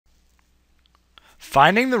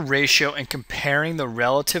Finding the ratio and comparing the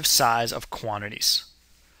relative size of quantities.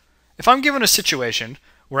 If I'm given a situation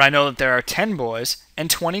where I know that there are 10 boys and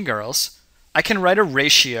 20 girls, I can write a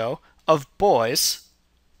ratio of boys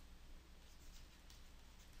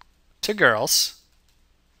to girls,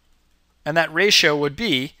 and that ratio would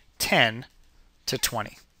be 10 to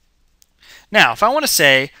 20. Now, if I want to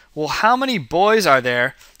say, well, how many boys are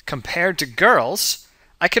there compared to girls,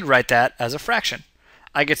 I could write that as a fraction.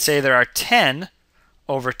 I could say there are 10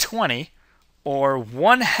 over 20, or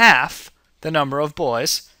 1/2 the number of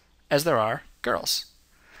boys as there are girls.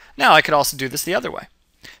 Now, I could also do this the other way.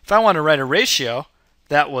 If I want to write a ratio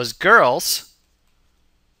that was girls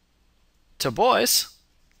to boys,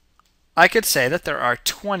 I could say that there are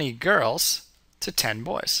 20 girls to 10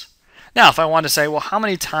 boys. Now, if I want to say, well, how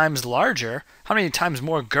many times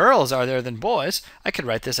more girls are there than boys, I could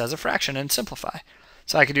write this as a fraction and simplify.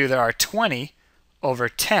 So I could do there are 20 over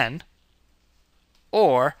 10,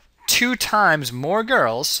 or 2 times more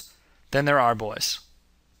girls than there are boys.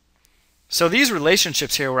 So these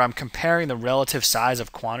relationships here where I'm comparing the relative size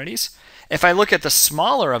of quantities, if I look at the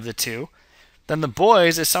smaller of the two, then the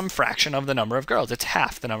boys is some fraction of the number of girls. It's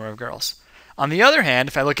half the number of girls. On the other hand,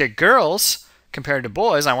 if I look at girls compared to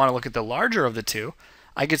boys, I want to look at the larger of the two,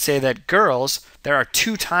 I could say that girls, there are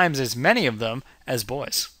 2 times as many of them as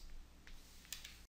boys.